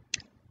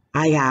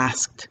 I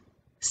asked,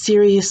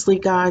 "Seriously,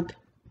 God?"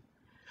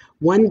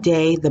 One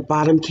day, the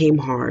bottom came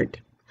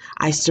hard.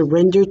 I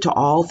surrendered to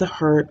all the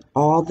hurt,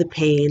 all the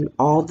pain,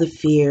 all the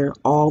fear,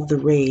 all the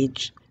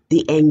rage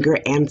the anger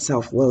and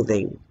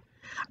self-loathing.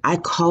 I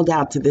called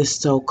out to this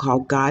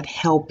so-called God,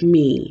 help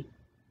me.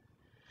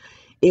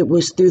 It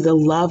was through the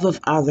love of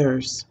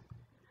others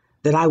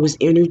that I was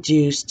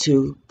introduced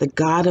to the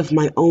God of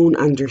my own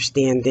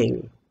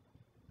understanding.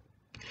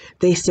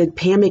 They said,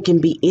 Pam, it can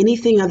be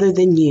anything other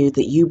than you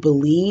that you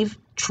believe,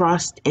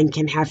 trust, and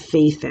can have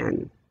faith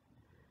in.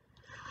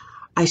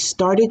 I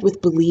started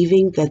with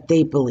believing that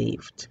they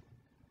believed.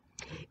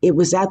 It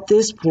was at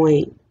this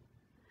point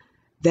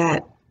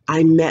that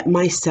I met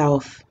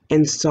myself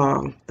and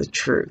saw the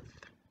truth.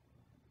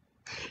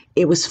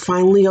 It was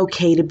finally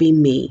okay to be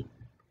me.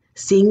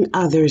 Seeing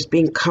others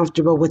being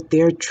comfortable with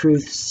their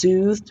truth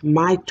soothed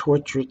my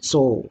tortured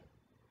soul.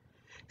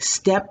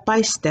 Step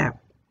by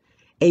step,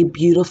 a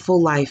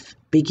beautiful life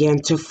began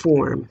to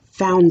form,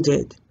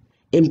 founded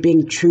in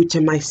being true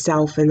to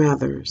myself and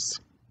others.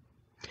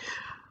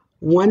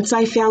 Once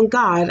I found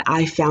God,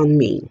 I found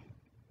me.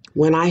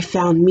 When I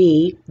found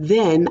me,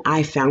 then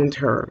I found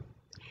her,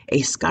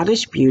 a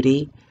Scottish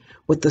beauty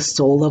with the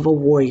soul of a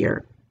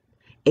warrior.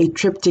 A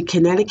trip to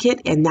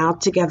Connecticut, and now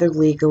together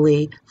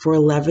legally for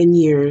 11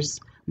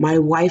 years, my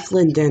wife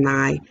Linda and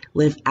I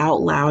live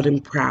out loud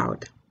and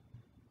proud.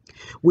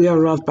 We are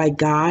loved by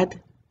God,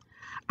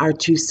 our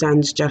 2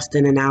 sons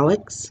Justin and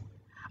Alex,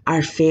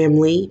 our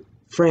family,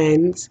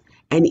 friends,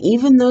 and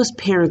even those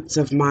parents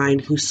of mine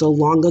who so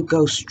long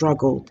ago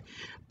struggled,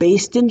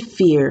 based in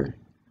fear,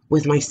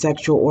 with my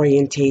sexual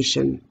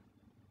orientation.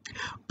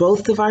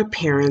 Both of our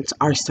parents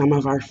are some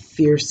of our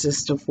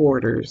fiercest of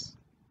warriors.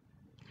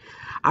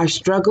 Our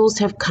struggles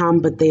have come,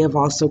 but they have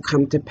also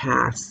come to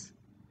pass.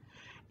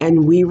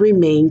 And we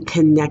remain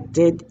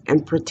connected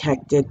and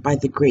protected by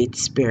the Great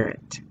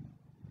Spirit.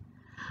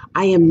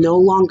 I am no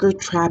longer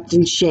trapped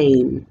in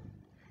shame.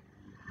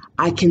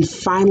 I can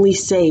finally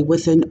say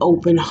with an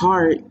open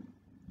heart,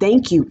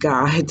 thank you,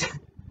 God,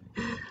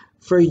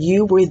 for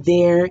you were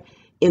there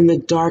in the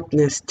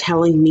darkness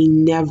telling me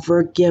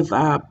never give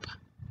up.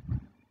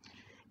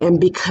 And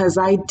because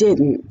I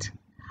didn't,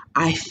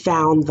 I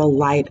found the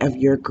light of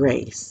your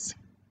grace.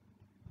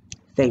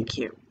 Thank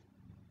you.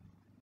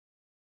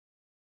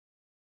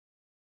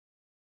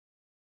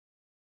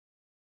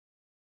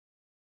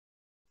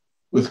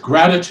 With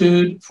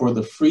gratitude for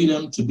the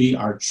freedom to be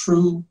our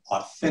true,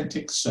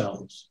 authentic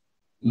selves,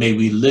 may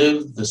we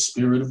live the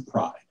spirit of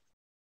pride.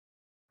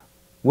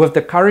 With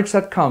the courage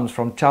that comes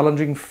from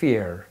challenging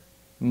fear,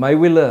 may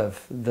we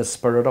live the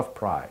spirit of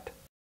pride.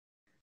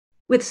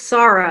 With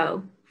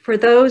sorrow for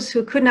those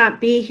who could not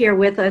be here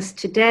with us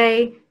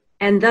today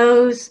and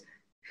those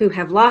who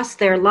have lost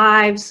their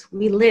lives,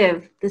 we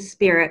live the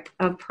spirit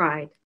of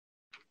pride.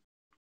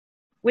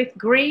 With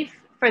grief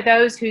for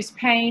those whose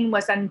pain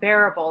was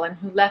unbearable and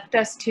who left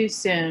us too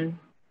soon,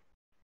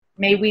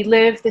 may we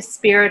live the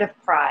spirit of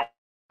pride.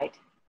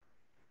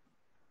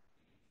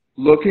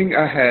 Looking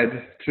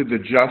ahead to the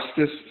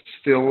justice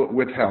still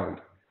withheld,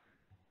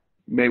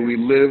 may we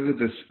live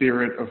the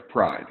spirit of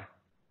pride.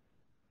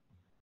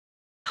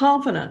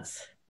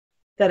 Confidence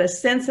that a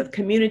sense of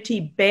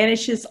community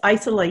banishes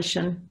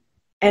isolation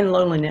and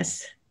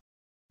loneliness.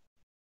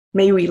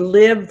 May we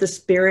live the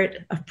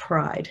spirit of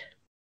pride.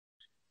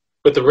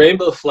 With the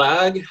rainbow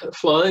flag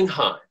flying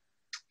high,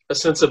 a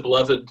sense of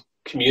beloved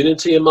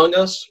community among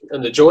us,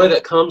 and the joy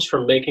that comes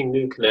from making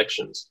new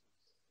connections,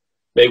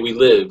 may we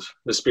live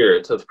the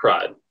spirit of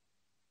pride.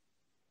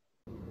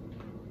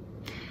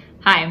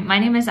 Hi, my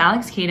name is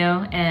Alex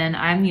Cato, and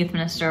I'm the youth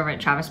minister over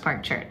at Travis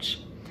Park Church.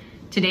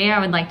 Today, I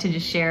would like to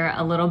just share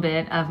a little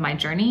bit of my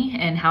journey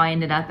and how I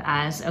ended up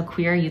as a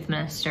queer youth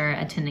minister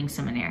attending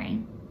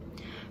seminary.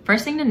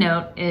 First thing to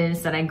note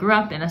is that I grew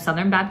up in a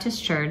Southern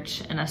Baptist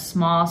church in a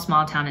small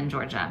town in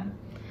Georgia.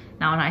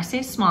 Now, when I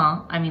say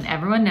small, I mean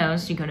everyone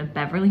knows you go to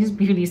Beverly's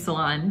Beauty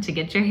Salon to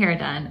get your hair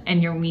done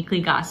and your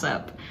weekly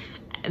gossip.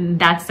 And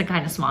that's the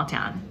kind of small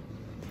town.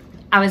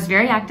 I was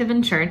very active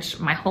in church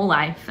my whole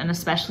life, and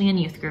especially in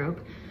youth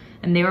group,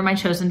 and they were my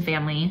chosen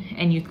family,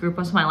 and youth group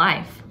was my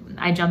life.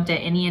 I jumped at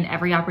any and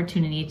every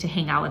opportunity to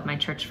hang out with my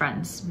church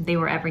friends. They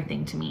were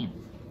everything to me.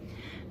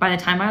 By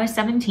the time I was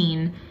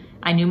 17,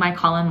 I knew my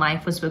call in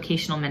life was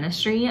vocational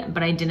ministry,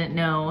 but I didn't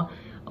know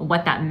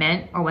what that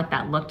meant or what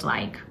that looked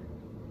like.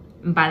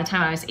 By the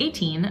time I was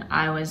 18,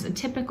 I was a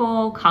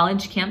typical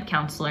college camp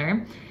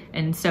counselor,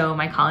 and so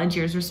my college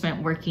years were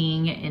spent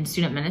working in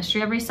student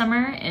ministry every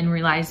summer and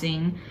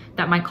realizing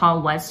that my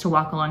call was to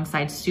walk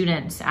alongside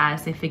students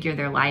as they figure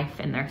their life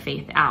and their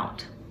faith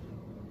out.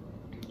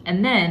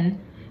 And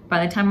then,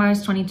 by the time I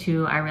was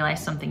 22, I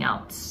realized something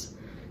else,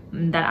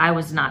 that I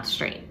was not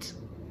straight,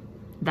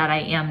 that I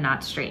am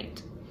not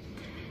straight.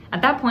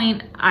 At that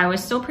point, I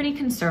was still pretty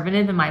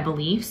conservative in my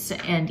beliefs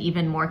and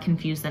even more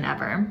confused than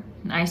ever.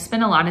 I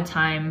spent a lot of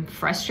time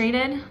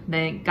frustrated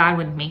that God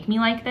would make me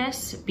like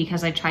this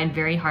because I tried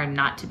very hard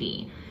not to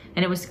be,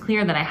 and it was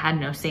clear that I had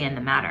no say in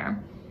the matter.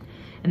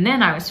 And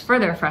then I was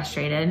further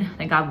frustrated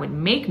that God would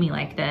make me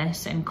like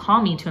this and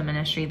call me to a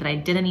ministry that I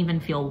didn't even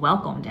feel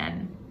welcomed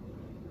in.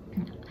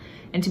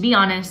 And to be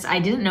honest, I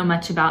didn't know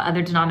much about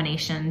other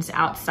denominations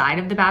outside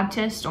of the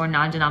Baptist or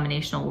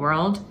non-denominational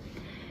world.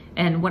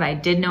 And what I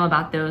did know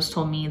about those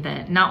told me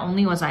that not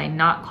only was I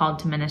not called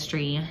to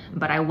ministry,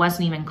 but I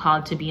wasn't even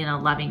called to be in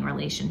a loving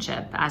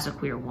relationship as a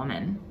queer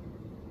woman.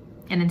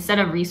 And instead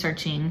of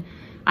researching,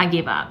 I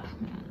gave up.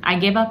 I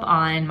gave up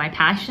on my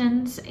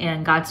passions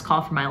and God's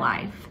call for my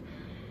life.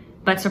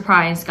 But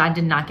surprise, God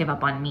did not give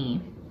up on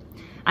me.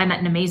 I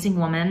met an amazing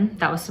woman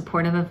that was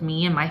supportive of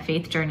me and my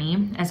faith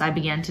journey as I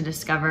began to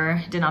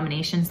discover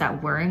denominations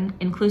that were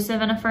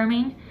inclusive and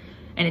affirming.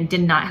 And it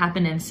did not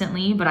happen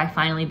instantly, but I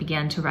finally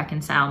began to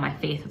reconcile my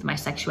faith with my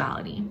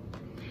sexuality.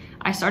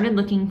 I started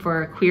looking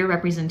for queer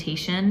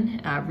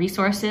representation,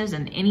 resources,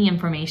 and any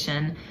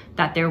information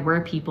that there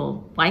were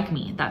people like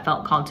me that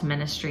felt called to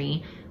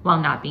ministry while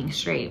not being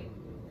straight.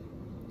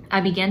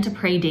 I began to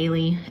pray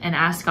daily and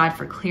ask God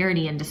for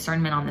clarity and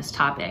discernment on this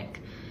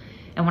topic.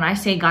 And when I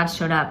say God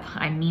showed up,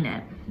 I mean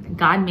it.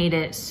 God made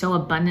it so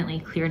abundantly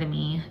clear to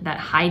me that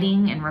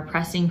hiding and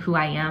repressing who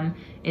I am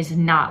is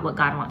not what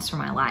God wants for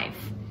my life.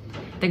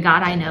 The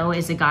God I know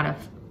is a God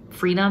of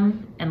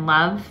freedom and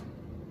love,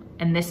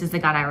 and this is the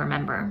God I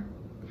remember.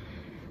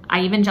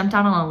 I even jumped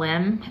out on a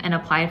limb and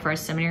applied for a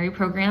seminary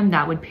program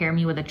that would pair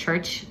me with a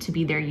church to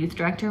be their youth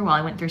director while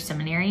I went through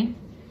seminary.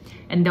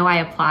 And though I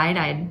applied,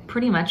 I had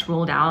pretty much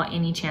ruled out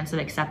any chance of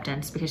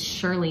acceptance because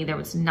surely there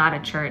was not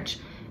a church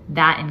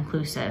that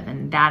inclusive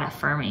and that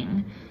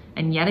affirming.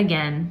 And yet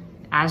again,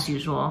 as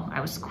usual,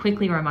 I was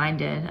quickly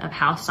reminded of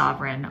how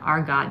sovereign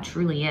our God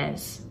truly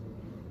is.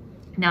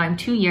 Now I'm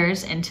 2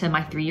 years into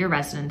my 3-year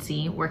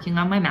residency, working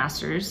on my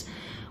master's,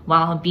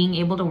 while being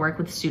able to work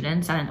with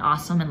students at an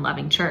awesome and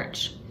loving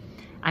church.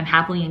 I'm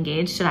happily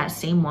engaged to that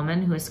same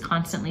woman who is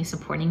constantly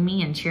supporting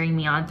me and cheering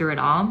me on through it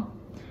all.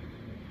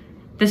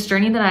 This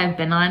journey that I've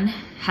been on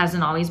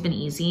hasn't always been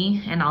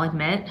easy, and I'll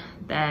admit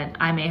that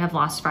I may have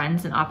lost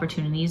friends and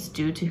opportunities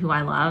due to who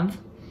I love.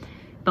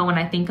 But when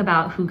I think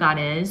about who God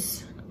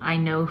is, I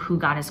know who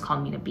God has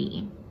called me to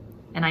be.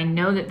 And I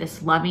know that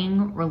this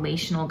loving,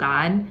 relational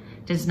God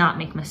does not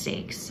make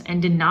mistakes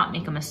and did not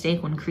make a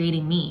mistake when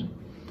creating me.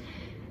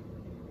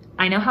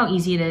 I know how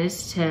easy it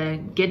is to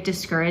get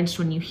discouraged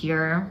when you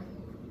hear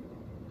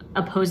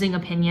opposing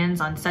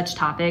opinions on such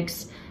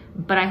topics,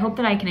 but I hope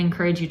that I can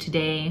encourage you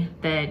today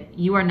that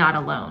you are not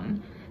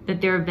alone, that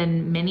there have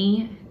been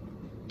many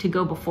to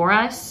go before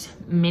us,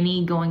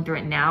 many going through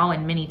it now,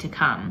 and many to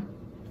come.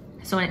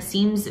 So when it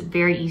seems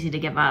very easy to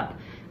give up,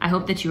 I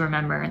hope that you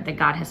remember that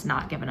God has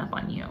not given up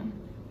on you.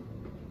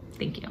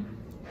 Thank you.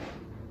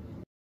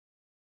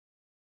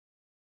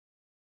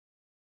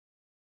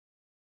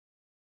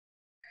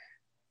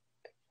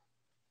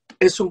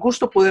 Es un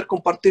gusto poder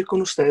compartir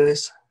con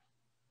ustedes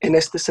en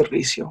este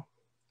servicio.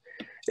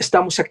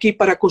 Estamos aquí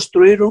para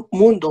construir un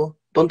mundo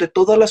donde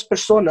todas las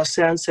personas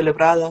sean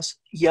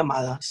celebradas y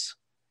amadas.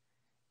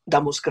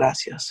 Damos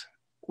gracias.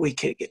 We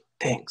give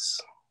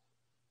thanks.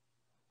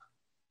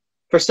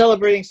 For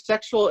celebrating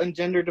sexual and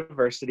gender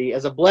diversity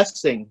as a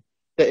blessing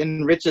that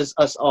enriches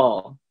us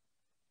all.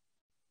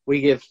 We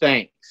give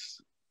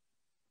thanks.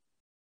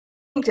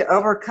 To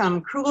overcome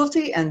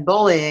cruelty and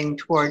bullying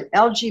toward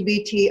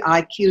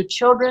LGBTIQ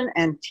children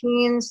and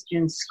teens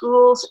in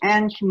schools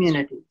and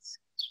communities.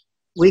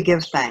 We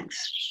give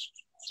thanks.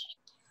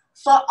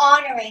 For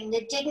honoring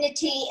the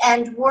dignity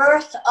and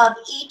worth of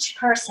each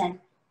person.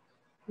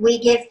 We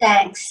give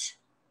thanks.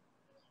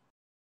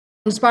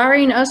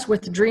 Inspiring us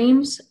with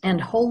dreams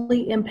and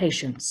holy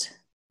impatience.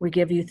 We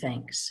give you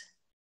thanks.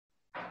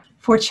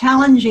 For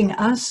challenging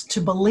us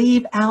to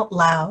believe out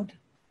loud.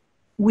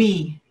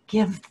 We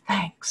give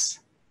thanks.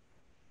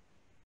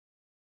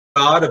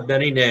 God of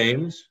many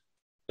names,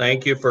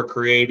 thank you for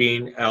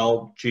creating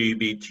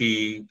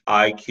LGBTIQ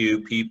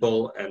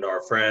people and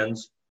our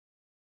friends.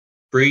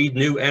 Breathe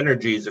new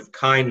energies of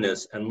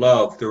kindness and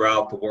love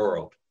throughout the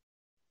world.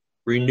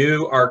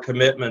 Renew our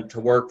commitment to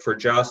work for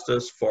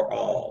justice for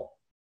all.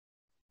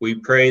 We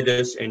pray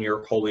this in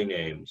your holy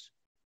names.